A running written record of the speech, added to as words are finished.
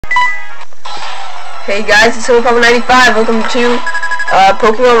Hey guys, it's Pokemon95. Welcome to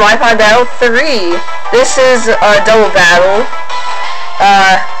Pokemon Wi-Fi Battle 3. This is a double battle.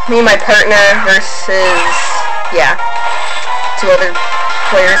 Me and my partner versus, two other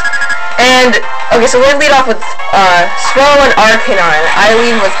players. And, okay, so we're going to lead off with Swallow and Arcanine. I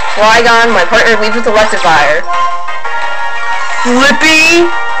lead with Flygon, my partner leads with Electivire. Flippy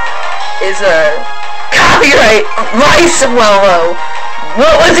is a copyright my Swallow.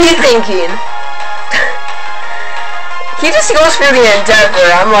 What was he thinking? He just goes for the Endeavor.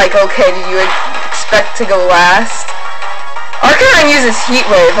 I'm like, okay, did you expect to go last? Arcanine uses Heat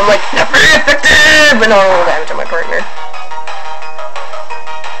Wave. I'm like, not very effective, but no roll damage on my partner.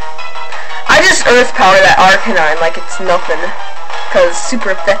 I just Earth Power that Arcanine like it's nothing, cause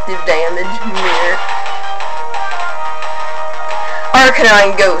super effective damage. Mirror.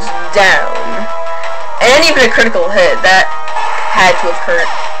 Arcanine goes down, and even a critical hit that had to have hurt.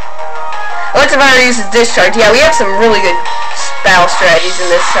 Electivire uses Discharge. Yeah, we have some really good battle strategies in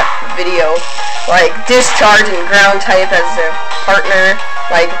this video. Like, Discharge and Ground type as a partner.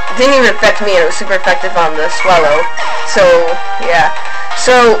 Like, it didn't even affect me, and it was super effective on the Swallow. So, yeah.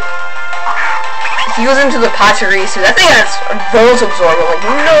 So, he goes into the Pachirisu. That thing has Volt Absorb. I'm like,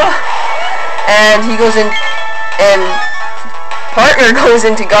 no! And he goes in, and partner goes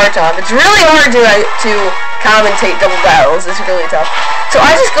into Garchomp. It's really hard to commentate double battles. It's really tough. So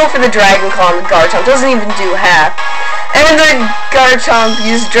I just go for the Dragon Claw on the Garchomp. Doesn't even do half. And the Garchomp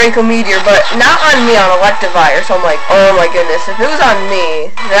uses Draco Meteor, but not on me, on Electivire. So I'm like, oh my goodness. If it was on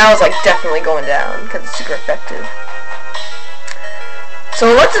me, then I was like definitely going down because it's super effective.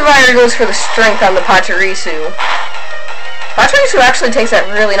 So Electivire goes for the Strength on the Pachirisu. Pachirisu actually takes that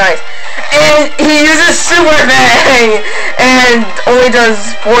really nice. And he uses Super Bang! And only does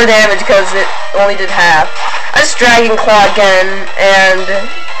 4 damage because it only did half. I just Dragon Claw again, and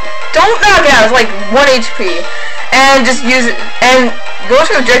don't knock it out, it's like 1 HP. And just use it, and goes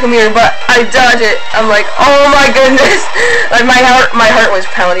for the Draco Meteor, but I dodge it. I'm like, oh my goodness! Like my heart was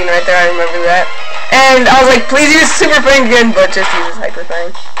pounding right there, I remember that. And I was like, please use Super Fang again, but just uses Hyper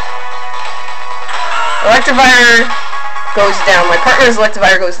Fang. Electivire goes down. My partner's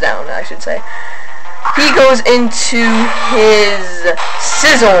Electivire goes down, I should say. He goes into his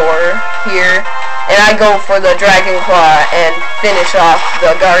Scizor here, and I go for the Dragon Claw and finish off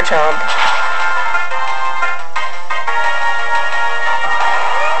the Garchomp.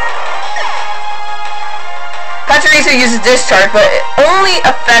 Pachirisu uses Discharge, but it only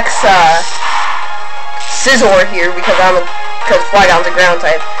affects Scizor here because Flygon's a ground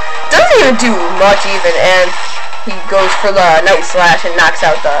type. Doesn't even do much even, and he goes for the Night Slash and knocks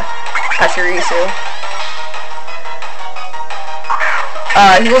out the Pachirisu.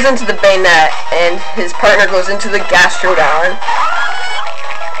 He goes into the Bayonet, and his partner goes into the Gastrodon.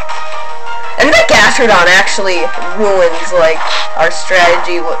 And that Gastrodon actually ruins, like, our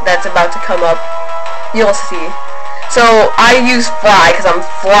strategy that's about to come up. You'll see. So, I use Fly, because I'm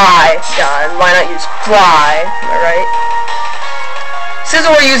Flygon. Why not use Fly? Am I right?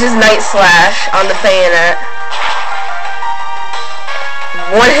 Scizor uses Night Slash on the Bayonet.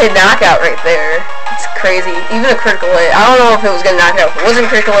 1-hit knockout right there. It's crazy. Even a critical hit. I don't know if it was going to knock it out. If it wasn't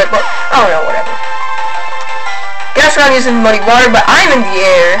a critical hit, but I don't know, whatever. Gastrodon using Muddy Water, but I'm in the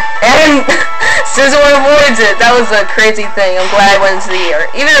air. And Scizor avoids it. That was a crazy thing. I'm glad I went into the air.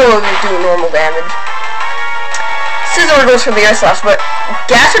 Even though it was doing normal damage. Scizor goes for the Air Slash, but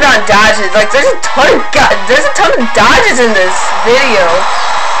Gastrodon dodges. Like, there's a ton of dodges in this video.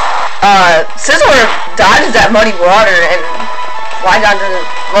 Scizor dodges that Muddy Water, and Flygon doesn't,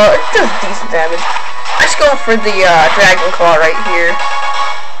 well, it does decent damage. I just go for the Dragon Claw right here.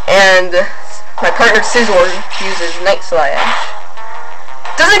 And my partner Scizor uses Night Slash.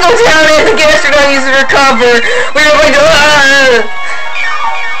 Doesn't go down, and the Gastrodon uses Recover. We're like,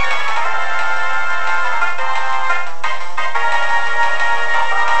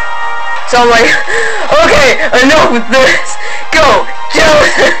 So I'm like, okay, enough with this. Go,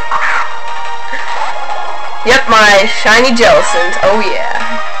 Jellicent. Yep, my shiny Jellicent. Oh yeah.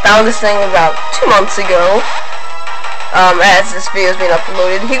 Found this thing about 2 months ago. As this video is being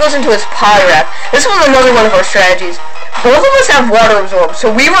uploaded. He goes into his Poliwrath. This was another one of our strategies. Both of us have Water Absorb, so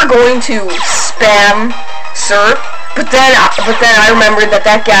we were going to spam Surf, but then I remembered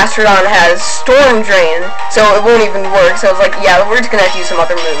that Gastrodon has Storm Drain, so it won't even work. So I was like, yeah, we're just gonna have to use some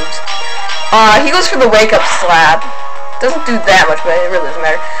other moves. He goes for the Wake Up Slap. Doesn't do that much, but it really doesn't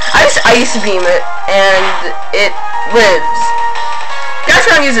matter. I just Ice Beam it, and it lives.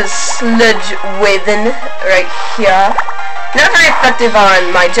 Gastrodon uses Sludge Within right here. Not very effective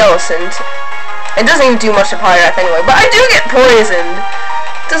on my Jellicent. It doesn't even do much to Poliwrath anyway, but I do get poisoned.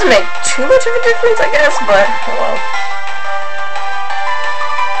 Doesn't make too much of a difference, I guess, but oh well.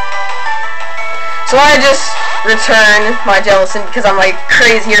 So I just return my Jellicent because I'm like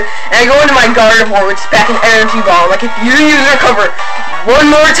crazy here, and I go into my Gardevoir, which is back an energy ball. I'm like, if you use recover one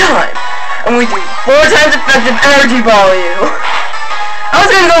more time, and we do 4 times effective energy ball you. I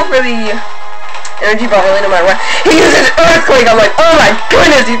was gonna go for the energy ball really no matter what. He uses Earthquake. I'm like, oh my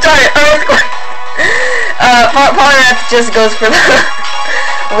goodness, he tried Earthquake. Poliwrath just goes for the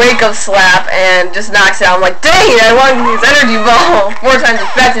Wake Up Slap and just knocks it out. I'm like, dang it, I wanted to use energy ball 4 times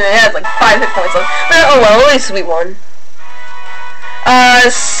effective, and it has like 5 hit points left. But oh well, at least sweet one.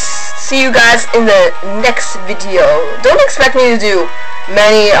 See you guys in the next video. Don't expect me to do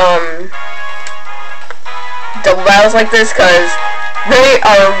many double battles like this, because they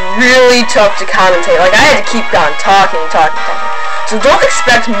are really tough to commentate. Like, I had to keep on talking. So don't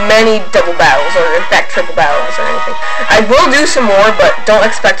expect many double battles, or in fact triple battles or anything. I will do some more, but don't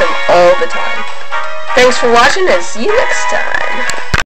expect them all the time. Thanks for watching, and see you next time.